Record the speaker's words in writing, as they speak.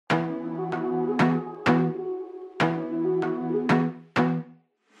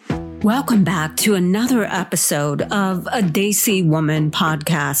Welcome back to another episode of a Desi Woman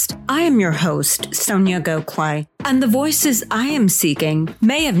podcast. I am your host, Soniya Gokhale, and the voices I am seeking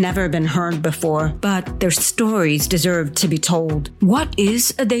may have never been heard before, but their stories deserve to be told. What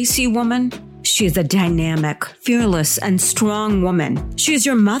is a Desi woman? She is a dynamic, fearless, and strong woman. She is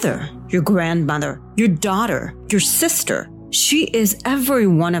your mother, your grandmother, your daughter, your sister. She is every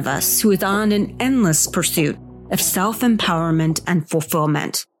one of us who is on an endless pursuit of self-empowerment and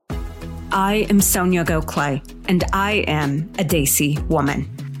fulfillment. I am Soniya Gokhale, and I am a Desi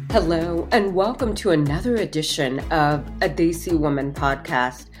woman. Hello, and welcome to another edition of a Desi Woman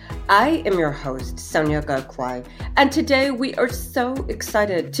podcast. I am your host, Soniya Gokhale, and today we are so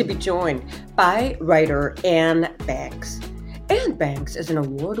excited to be joined by writer Anne Banks. Anne Banks is an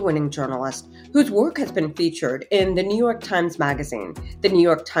award-winning journalist whose work has been featured in the New York Times Magazine, the New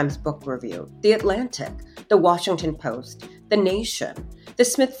York Times Book Review, The Atlantic, The Washington Post, The Nation, the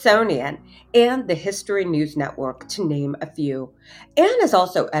Smithsonian, and the History News Network, to name a few. Anne has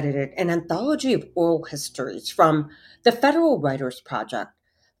also edited an anthology of oral histories from the Federal Writers Project,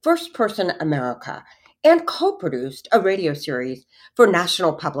 First Person America, and co-produced a radio series for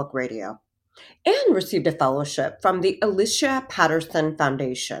National Public Radio. Anne received a fellowship from the Alicia Patterson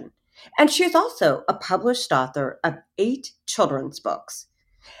Foundation, and she is also a published author of 8 children's books.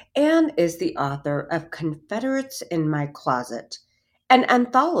 Anne is the author of Confederates in My Closet, an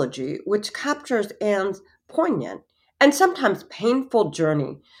anthology which captures Anne's poignant and sometimes painful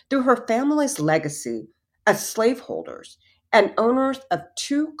journey through her family's legacy as slaveholders and owners of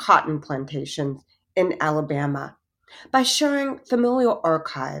 2 cotton plantations in Alabama by sharing familial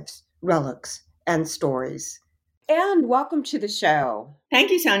archives, relics, and stories. Anne, welcome to the show.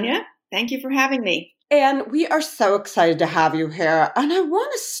 Thank you, Soniya. Thank you for having me. And we are so excited to have you here. And I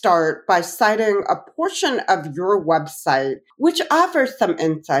want to start by citing a portion of your website, which offers some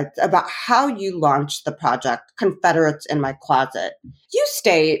insights about how you launched the project, Confederates in My Closet. You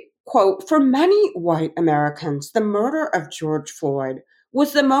state, quote, "For many white Americans, the murder of George Floyd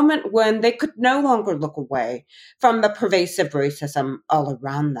was the moment when they could no longer look away from the pervasive racism all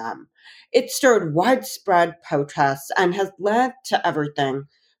around them. It stirred widespread protests and has led to everything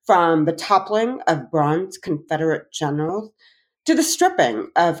from the toppling of bronze Confederate generals to the stripping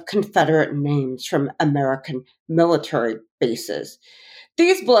of Confederate names from American military bases.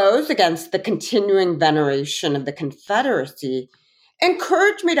 These blows against the continuing veneration of the Confederacy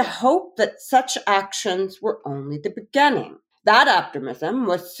encouraged me to hope that such actions were only the beginning. That optimism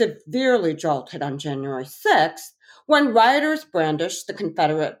was severely jolted on January 6th when rioters brandished the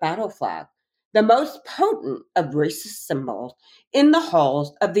Confederate battle flag, the most potent of racist symbols, in the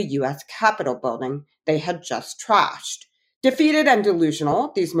halls of the U.S. Capitol building they had just trashed. Defeated and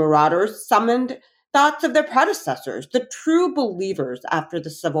delusional, these marauders summoned thoughts of their predecessors, the true believers after the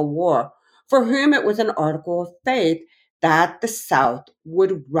Civil War, for whom it was an article of faith that the South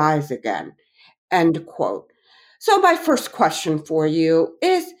would rise again." End quote. So my first question for you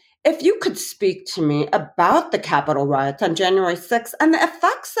is, if you could speak to me about the Capitol riots on January 6th and the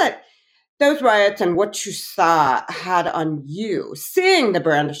effects that those riots and what you saw had on you, seeing the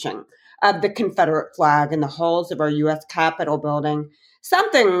brandishing of the Confederate flag in the halls of our U.S. Capitol building,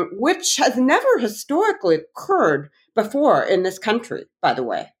 something which has never historically occurred before in this country, by the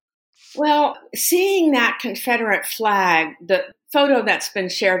way. Well, seeing that Confederate flag, the photo that's been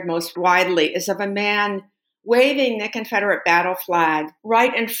shared most widely is of a man waving the Confederate battle flag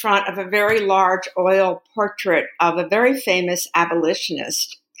right in front of a very large oil portrait of a very famous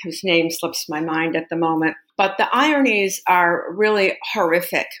abolitionist whose name slips my mind at the moment. But the ironies are really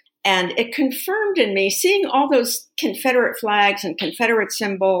horrific. And it confirmed in me, seeing all those Confederate flags and Confederate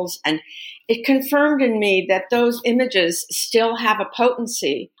symbols, and it confirmed in me that those images still have a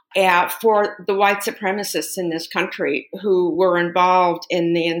potency for the white supremacists in this country who were involved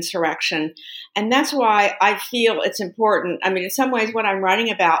in the insurrection. And that's why I feel it's important. I mean, in some ways, what I'm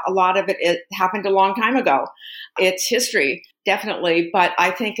writing about, a lot of it happened a long time ago. It's history, definitely, but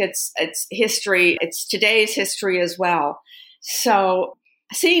I think it's history. It's today's history as well. So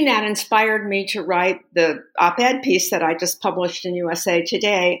seeing that inspired me to write the op-ed piece that I just published in USA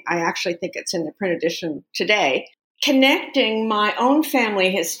Today. I actually think it's in the print edition today, connecting my own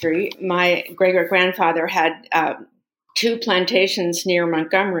family history. My great-great-grandfather had 2 plantations near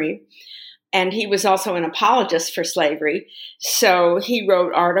Montgomery, and he was also an apologist for slavery. So he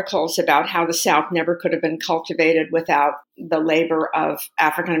wrote articles about how the South never could have been cultivated without the labor of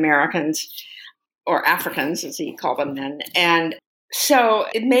African Americans, or Africans, as he called them then. And so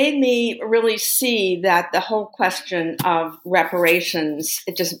it made me really see that the whole question of reparations,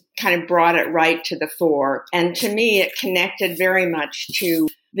 it just kind of brought it right to the fore. And to me, it connected very much to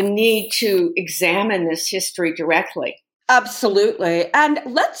the need to examine this history directly. Absolutely. And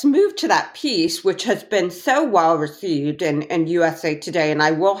let's move to that piece, which has been so well received in USA Today. And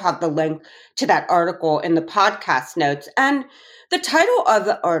I will have the link to that article in the podcast notes. And the title of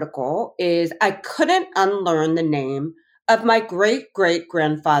the article is I Couldn't Unlearn the Name of My Great Great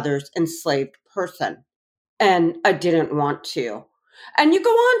Grandfather's Enslaved Person. And I didn't want to. And you go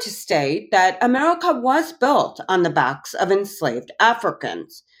on to state that America was built on the backs of enslaved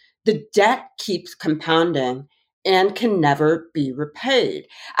Africans. The debt keeps compounding and can never be repaid.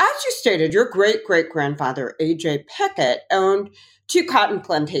 As you stated, your great-great-grandfather, A.J. Pickett, owned 2 cotton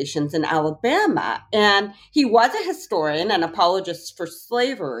plantations in Alabama, and he was a historian and apologist for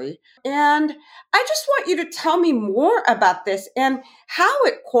slavery. And I just want you to tell me more about this and how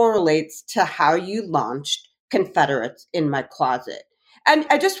it correlates to how you launched Confederates in My Closet. And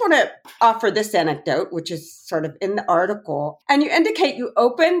I just want to offer this anecdote, which is sort of in the article. And you indicate you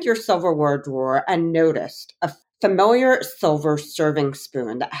opened your silverware drawer and noticed a familiar silver serving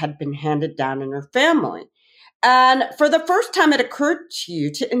spoon that had been handed down in your family. And for the first time, it occurred to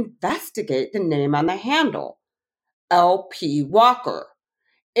you to investigate the name on the handle, L.P. Walker.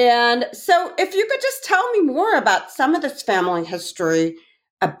 And so if you could just tell me more about some of this family history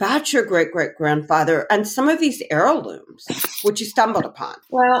about your great-great-grandfather and some of these heirlooms, which you stumbled upon.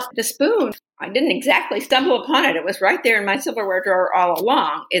 Well, the spoon, I didn't exactly stumble upon it. It was right there in my silverware drawer all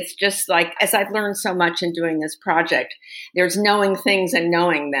along. It's just like, as I've learned so much in doing this project, there's knowing things and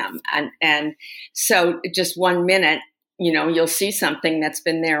knowing them. And so just one minute, you'll see something that's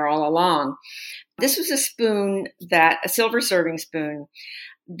been there all along. This was a silver serving spoon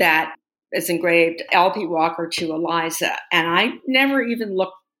that is engraved L.P. Walker to Eliza. And I never even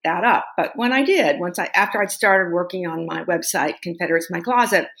looked that up. But when I did, after I'd started working on my website, Confederates My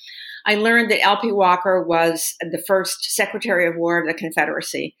Closet, I learned that L.P. Walker was the first Secretary of War of the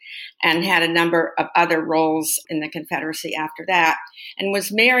Confederacy and had a number of other roles in the Confederacy after that, and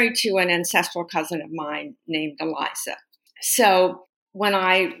was married to an ancestral cousin of mine named Eliza. So when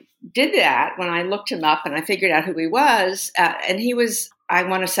I did that, when I looked him up and I figured out who he was, and he was, I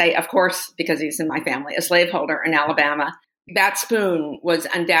want to say, of course, because he's in my family, a slaveholder in Alabama. That spoon was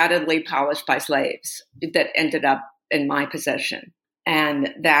undoubtedly polished by slaves that ended up in my possession.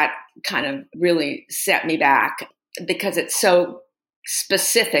 And that kind of really set me back because it's so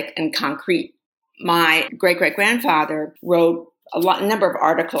specific and concrete. My great-great-grandfather wrote a number of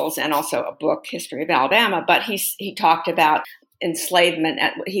articles and also a book, History of Alabama, but he talked about enslavement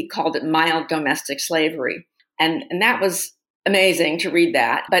at what he called it mild domestic slavery. And that was amazing to read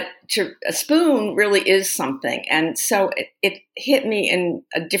that. But a spoon really is something. And so it hit me in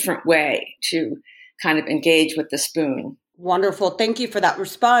a different way to kind of engage with the spoon. Wonderful. Thank you for that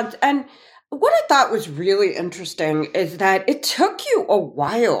response. And what I thought was really interesting is that it took you a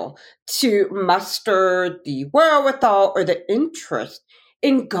while to muster the wherewithal or the interest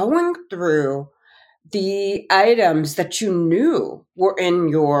in going through the items that you knew were in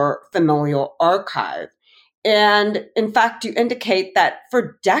your familial archive. And in fact, you indicate that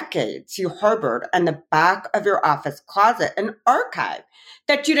for decades you harbored in the back of your office closet an archive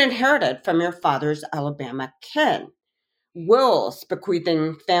that you'd inherited from your father's Alabama kin. Wills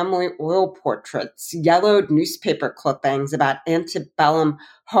bequeathing family oil portraits, yellowed newspaper clippings about antebellum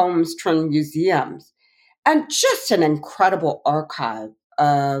homes turned museums, and just an incredible archive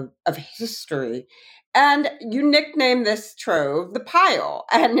of history. And you nicknamed this trove the pile,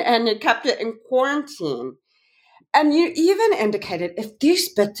 and you kept it in quarantine. And you even indicated if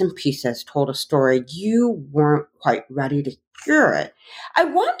these bits and pieces told a story, you weren't quite ready to hear it. I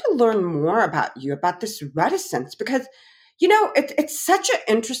want to learn more about you, about this reticence, because it's such an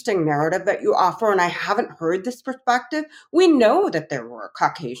interesting narrative that you offer, and I haven't heard this perspective. We know that there were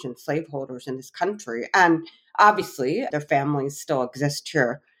Caucasian slaveholders in this country, and obviously their families still exist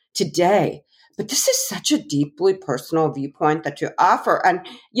here today. But this is such a deeply personal viewpoint that you offer, and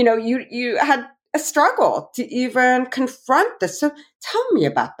you had a struggle to even confront this. So tell me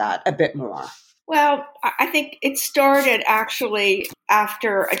about that a bit more. Well, I think it started actually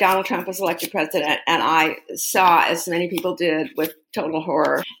after Donald Trump was elected president, and I saw, as many people did with total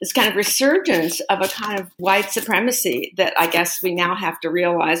horror, this kind of resurgence of a kind of white supremacy that I guess we now have to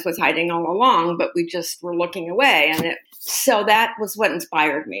realize was hiding all along, but we just were looking away. So that was what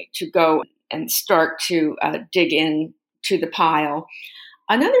inspired me to go and start to dig in to the pile.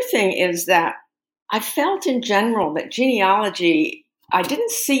 Another thing is that I felt in general that genealogy, I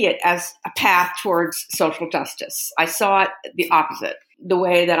didn't see it as a path towards social justice. I saw it the opposite, the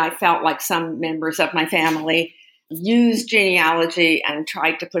way that I felt like some members of my family used genealogy and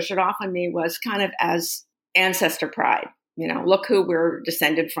tried to push it off on me was kind of as ancestor pride. look who we're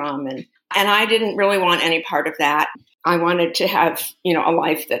descended from. And I didn't really want any part of that. I wanted to have, a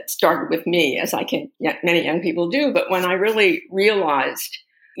life that started with me, as many young people do. But when I really realized,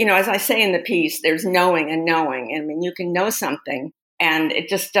 as I say in the piece, there's knowing and knowing. I mean, you can know something and it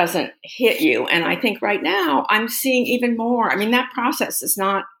just doesn't hit you. And I think right now I'm seeing even more. I mean, that process is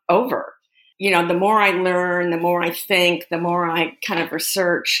not over. The more I learn, the more I think, the more I kind of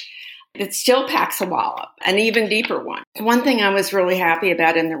research, it still packs a wallop, an even deeper one. One thing I was really happy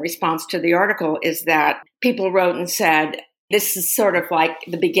about in the response to the article is that people wrote and said, this is sort of like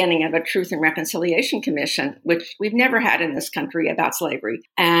the beginning of a Truth and Reconciliation Commission, which we've never had in this country about slavery.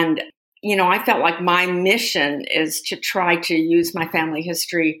 And, I felt like my mission is to try to use my family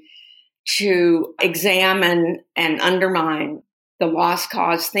history to examine and undermine the lost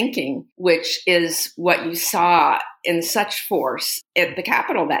cause thinking, which is what you saw in such force at the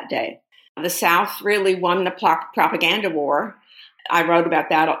Capitol that day. The South really won the propaganda war. I wrote about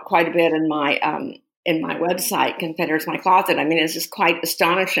that quite a bit in my website, Confederates My Closet. I mean, it's just quite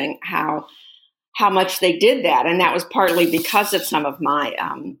astonishing how much they did that. And that was partly because of some of my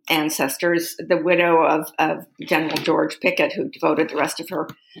ancestors, the widow of General George Pickett, who devoted the rest of her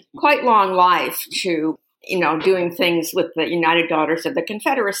quite long life to doing things with the United Daughters of the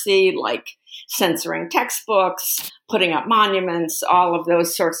Confederacy, like censoring textbooks, putting up monuments, all of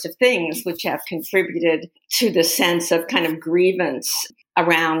those sorts of things, which have contributed to the sense of kind of grievance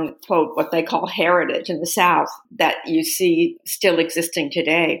around, quote, what they call heritage in the South that you see still existing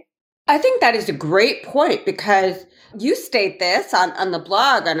today. I think that is a great point because you state this on the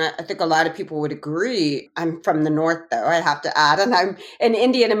blog, and I think a lot of people would agree. I'm from the North, though, I have to add, and I'm an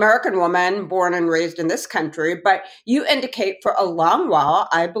Indian American woman born and raised in this country. But you indicate for a long while,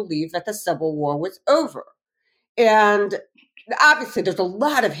 I believe that the Civil War was over. And obviously, there's a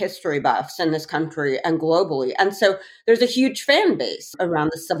lot of history buffs in this country and globally. And so there's a huge fan base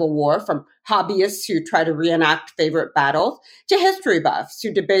around the Civil War, from hobbyists who try to reenact favorite battles to history buffs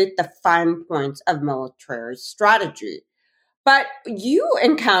who debate the fine points of military strategy. But you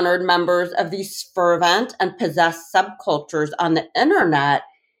encountered members of these fervent and possessed subcultures on the internet,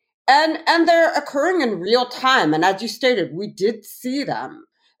 and they're occurring in real time. And as you stated, we did see them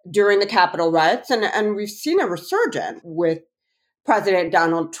during the Capitol riots, and we've seen a resurgence with President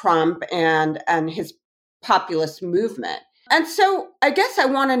Donald Trump and his populist movement. And so I guess I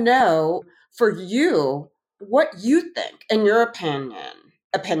want to know for you what you think, in your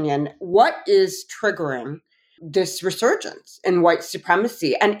opinion, what is triggering this resurgence in white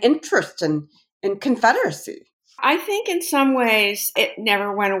supremacy and interest in Confederacy? I think in some ways it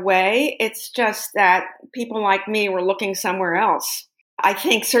never went away. It's just that people like me were looking somewhere else. I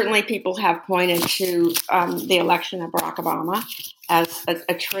think certainly people have pointed to the election of Barack Obama as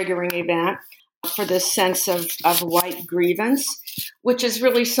a triggering event for this sense of white grievance, which is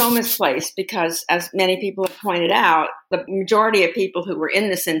really so misplaced because, as many people have pointed out, the majority of people who were in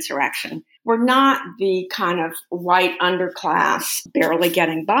this insurrection were not the kind of white underclass barely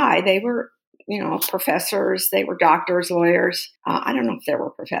getting by. They were professors, they were doctors, lawyers. I don't know if there were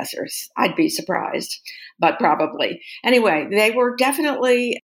professors. I'd be surprised, but probably. Anyway, they were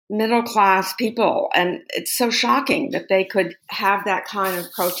definitely middle-class people. And it's so shocking that they could have that kind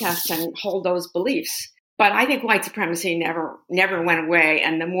of protest and hold those beliefs. But I think white supremacy never went away.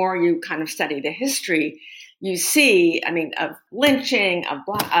 And the more you kind of study the history, you see, of lynching, of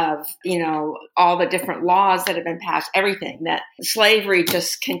all the different laws that have been passed, everything, that slavery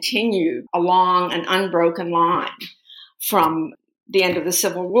just continued along an unbroken line from the end of the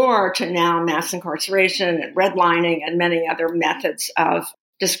Civil War to now mass incarceration and redlining and many other methods of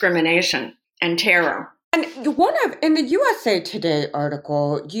discrimination and terror. And in the USA Today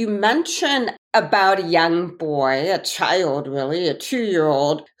article, you mention about a young boy, a child really, a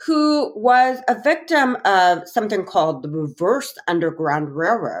 2-year-old, who was a victim of something called the Reverse Underground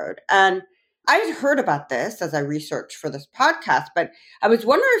Railroad. And I had heard about this as I researched for this podcast, but I was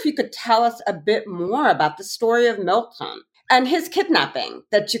wondering if you could tell us a bit more about the story of Milton and his kidnapping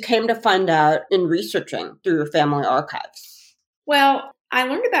that you came to find out in researching through your family archives. Well, I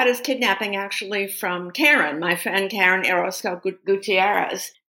learned about his kidnapping actually from Karen, my friend Karen Orozco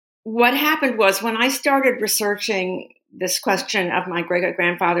Gutierrez. What happened was when I started researching this question of my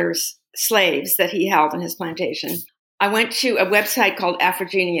great-grandfather's slaves that he held in his plantation, I went to a website called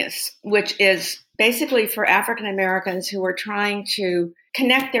Afrogenius, which is basically for African Americans who are trying to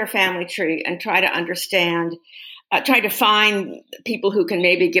connect their family tree and try to understand, try to find people who can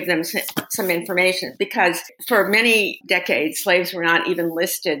maybe give them some information. Because for many decades, slaves were not even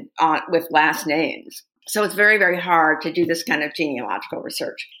listed with last names. So it's very, very hard to do this kind of genealogical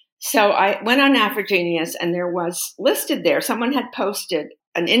research. So I went on Afrogenius, and there was listed there, someone had posted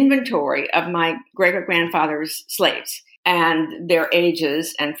an inventory of my great-grandfather's slaves and their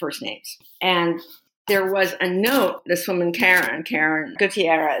ages and first names. And there was a note, this woman, Karen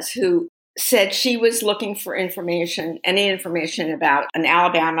Gutierrez, who said she was looking for any information about an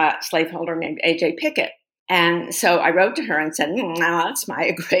Alabama slaveholder named A.J. Pickett. And so I wrote to her and said, no, that's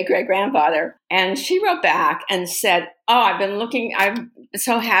my great-great-grandfather. And she wrote back and said, I'm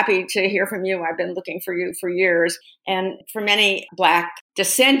so happy to hear from you. I've been looking for you for years. And for many Black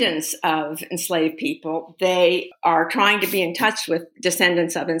descendants of enslaved people, they are trying to be in touch with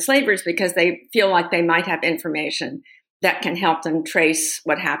descendants of enslavers because they feel like they might have information that can help them trace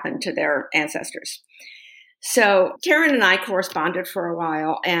what happened to their ancestors. So Karen and I corresponded for a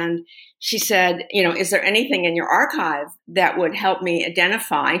while, and she said, is there anything in your archive that would help me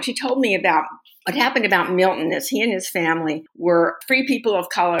identify? And she told me about what happened about Milton is he and his family were free people of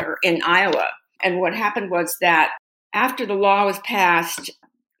color in Iowa. And what happened was that after the law was passed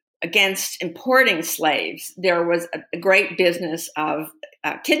against importing slaves, there was a great business of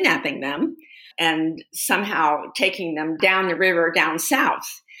kidnapping them and somehow taking them down the river down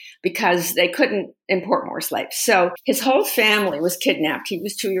south, because they couldn't import more slaves. So his whole family was kidnapped. He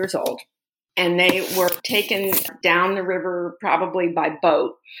was 2 years old. And they were taken down the river, probably by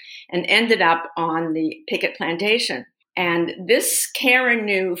boat, and ended up on the Pickett plantation. And this Karen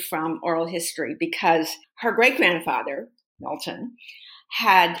knew from oral history because her great-grandfather, Milton,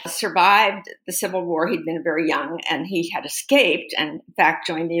 had survived the Civil War. He'd been very young, and he had escaped and, in fact,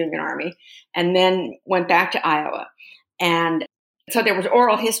 joined the Union Army, and then went back to Iowa. And so there was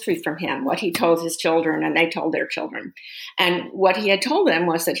oral history from him, what he told his children, and they told their children. And what he had told them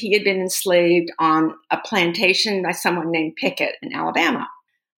was that he had been enslaved on a plantation by someone named Pickett in Alabama.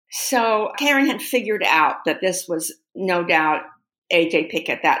 So Karen had figured out that this was no doubt A.J.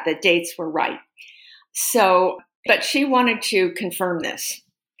 Pickett, that the dates were right. So, but she wanted to confirm this.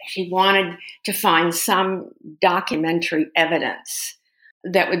 She wanted to find some documentary evidence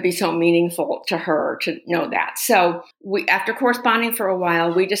that would be so meaningful to her to know that. So after corresponding for a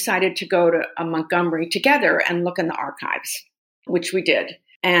while, we decided to go to Montgomery together and look in the archives, which we did.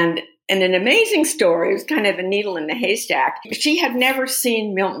 And an amazing story, it was kind of a needle in the haystack. She had never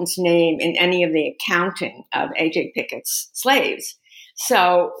seen Milton's name in any of the accounting of A.J. Pickett's slaves.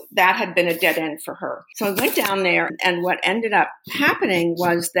 So that had been a dead end for her. So I went down there, and what ended up happening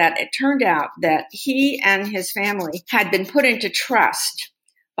was that it turned out that he and his family had been put into trust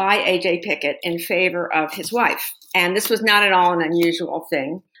by A.J. Pickett in favor of his wife. And this was not at all an unusual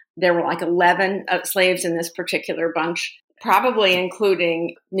thing. There were like 11 slaves in this particular bunch, probably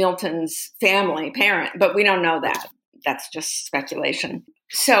including Milton's parent, but we don't know that. That's just speculation.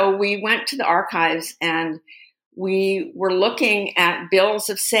 So we went to the archives, and we were looking at bills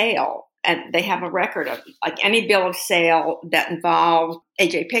of sale, and they have a record of like any bill of sale that involved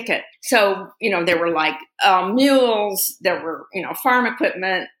A.J. Pickett. So, there were like mules, there were, farm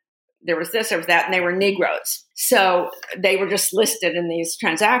equipment, there was this, there was that, and they were Negroes. So they were just listed in these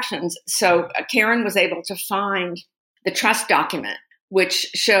transactions. So Karen was able to find the trust document,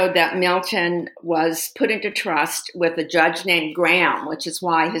 which showed that Milton was put into trust with a judge named Graham, which is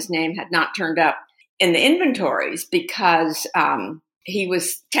why his name had not turned up in the inventories, because he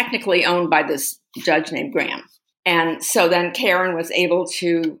was technically owned by this judge named Graham. And so then Karen was able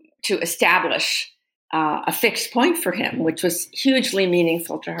to establish a fixed point for him, which was hugely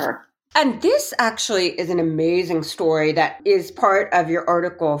meaningful to her. And this actually is an amazing story that is part of your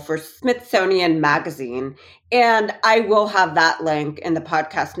article for Smithsonian Magazine. And I will have that link in the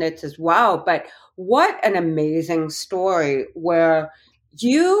podcast notes as well. But what an amazing story where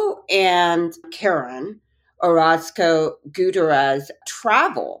you and Karen Orozco Gutierrez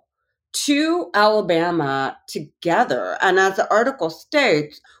travel to Alabama together. And as the article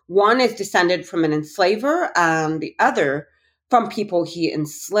states, one is descended from an enslaver and the other from people he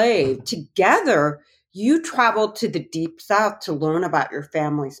enslaved. Together, you traveled to the Deep South to learn about your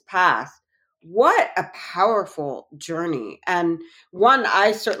family's past. What a powerful journey, and one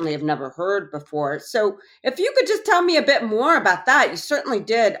I certainly have never heard before. So if you could just tell me a bit more about that. You certainly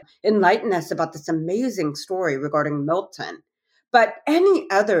did enlighten us about this amazing story regarding Milton. But any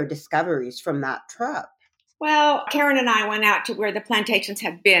other discoveries from that trip? Well, Karen and I went out to where the plantations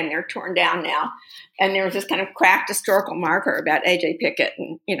had been. They're torn down now. And there was this kind of cracked historical marker about A.J. Pickett.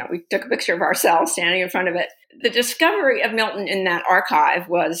 And, we took a picture of ourselves standing in front of it. The discovery of Milton in that archive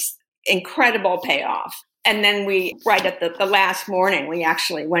was incredible payoff. And then right at the last morning, we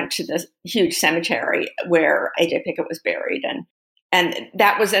actually went to the huge cemetery where A.J. Pickett was buried. And And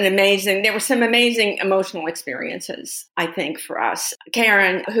that was there were some amazing emotional experiences, I think, for us.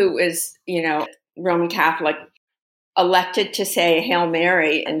 Karen, who is, Roman Catholic, elected to say Hail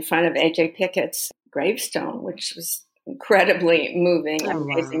Mary in front of A.J. Pickett's gravestone, which was incredibly moving and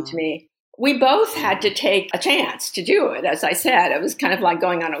amazing to me. We both had to take a chance to do it. As I said, it was kind of like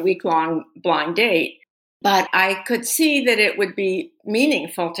going on a week-long blind date. But I could see that it would be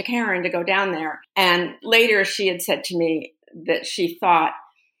meaningful to Karen to go down there. And later she had said to me that she thought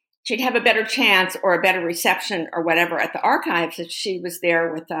she'd have a better chance or a better reception or whatever at the archives if she was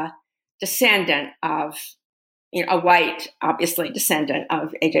there with a descendant of, a white, obviously, descendant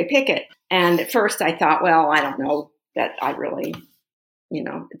of A.J. Pickett. And at first I thought, well, I don't know that I really,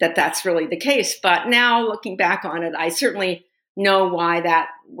 that's really the case. But now looking back on it, I certainly know why that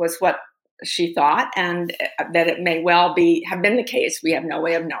was what she thought, and that it may well have been the case. We have no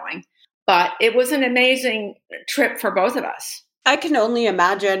way of knowing. But it was an amazing trip for both of us. I can only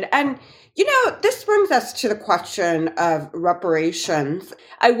imagine. And, this brings us to the question of reparations.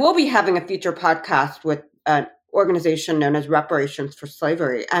 I will be having a future podcast with an organization known as Reparations for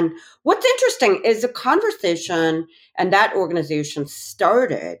Slavery. And what's interesting is the conversation and that organization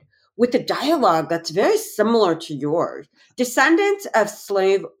started with a dialogue that's very similar to yours. Descendants of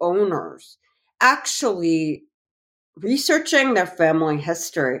slave owners actually researching their family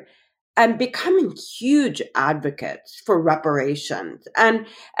history and becoming huge advocates for reparations. And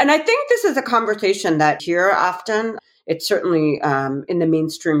I think this is a conversation that here often, it's certainly in the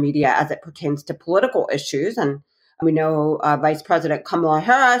mainstream media as it pertains to political issues. And we know Vice President Kamala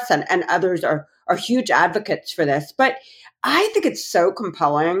Harris and others are huge advocates for this. But I think it's so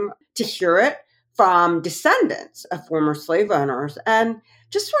compelling to hear it from descendants of former slave owners. And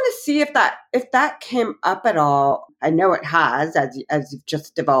just want to see if that came up at all. I know it has, as you've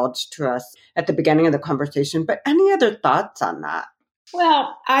just divulged to us at the beginning of the conversation, but any other thoughts on that?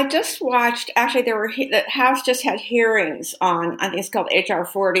 Well, I just watched, actually, the House just had hearings on, I think it's called H.R.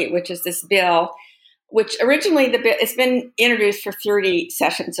 40, which is this bill, which originally it's been introduced for 30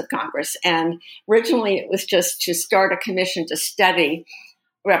 sessions of Congress. And originally it was just to start a commission to study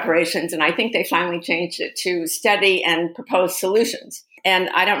reparations. And I think they finally changed it to study and propose solutions. And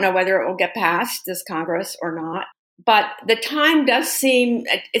I don't know whether it will get past this Congress or not. But the time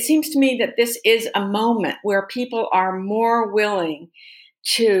it seems to me that this is a moment where people are more willing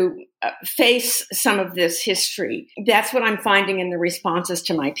to face some of this history. That's what I'm finding in the responses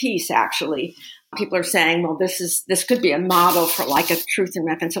to my piece, actually. People are saying, well, this could be a model for like a Truth and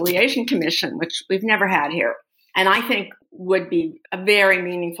Reconciliation Commission, which we've never had here. And I think would be a very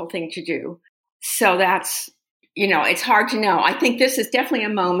meaningful thing to do. So that's, it's hard to know. I think this is definitely a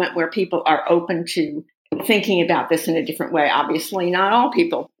moment where people are open to thinking about this in a different way. Obviously, not all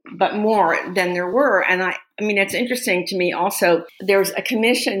people, but more than there were. And I mean, it's interesting to me also, there's a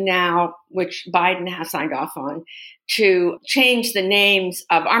commission now, which Biden has signed off on, to change the names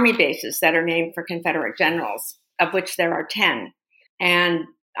of Army bases that are named for Confederate generals, of which there are 10. And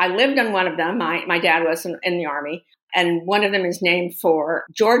I lived on one of them. My dad was in the Army. And one of them is named for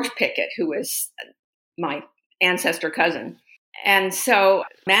George Pickett, who was my ancestor cousin. And so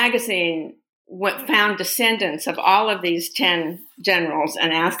magazine found descendants of all of these 10 generals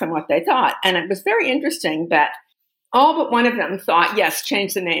and asked them what they thought. And it was very interesting that all but one of them thought, yes,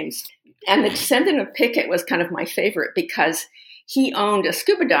 change the names. And the descendant of Pickett was kind of my favorite because he owned a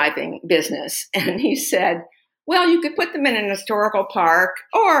scuba diving business. And he said, well, you could put them in an historical park,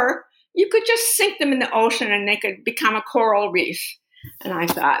 or you could just sink them in the ocean and they could become a coral reef. And I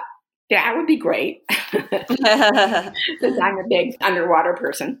thought, that would be great, because I'm a big underwater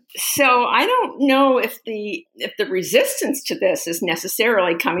person. So I don't know if the resistance to this is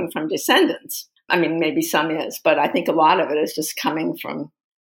necessarily coming from descendants. I mean, maybe some is, but I think a lot of it is just coming from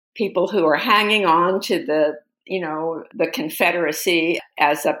people who are hanging on to the Confederacy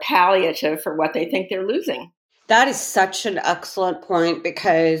as a palliative for what they think they're losing. That is such an excellent point,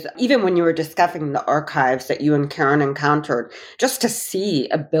 because even when you were discussing the archives that you and Karen encountered, just to see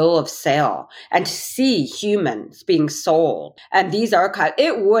a bill of sale and to see humans being sold and these archives,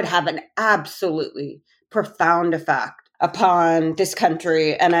 it would have an absolutely profound effect upon this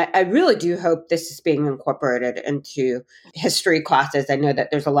country. And I really do hope this is being incorporated into history classes. I know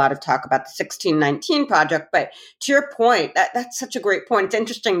that there's a lot of talk about the 1619 Project, but to your point, that's such a great point. It's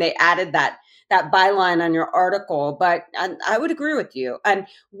interesting they added that byline on your article, but I would agree with you. And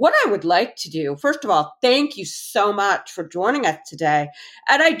what I would like to do, first of all, thank you so much for joining us today.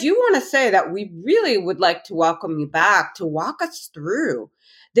 And I do want to say that we really would like to welcome you back to walk us through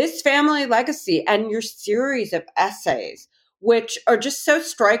this family legacy and your series of essays. which are just so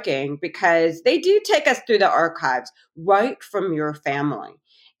striking because they do take us through the archives right from your family.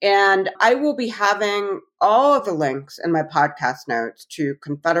 And I will be having all of the links in my podcast notes to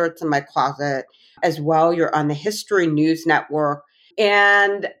Confederates in My Closet as well. You're on the History News Network.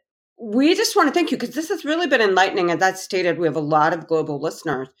 And we just want to thank you because this has really been enlightening. As I stated, we have a lot of global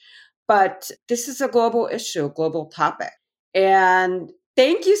listeners, but this is a global issue, a global topic. And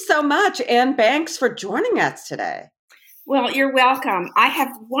thank you so much, Anne Banks, for joining us today. Well, you're welcome. I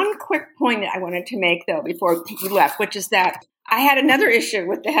have one quick point that I wanted to make, though, before you left, which is that I had another issue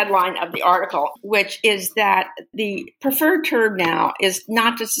with the headline of the article, which is that the preferred term now is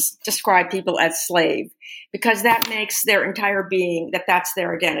not to describe people as slave, because that makes their entire being, that's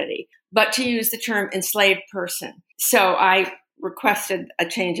their identity, but to use the term enslaved person. So I requested a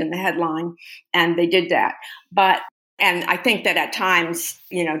change in the headline, and they did that. And I think that at times,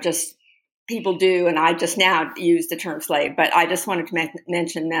 just people do, and I just now use the term slave, but I just wanted to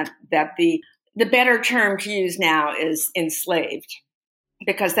mention that the better term to use now is enslaved,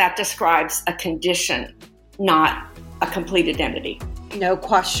 because that describes a condition, not a complete identity. No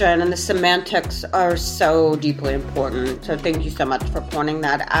question. And the semantics are so deeply important. So thank you so much for pointing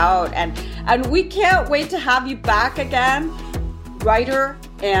that out. And we can't wait to have you back again. Writer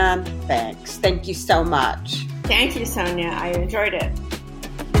Anne Banks, thank you so much. Thank you, Soniya. I enjoyed it.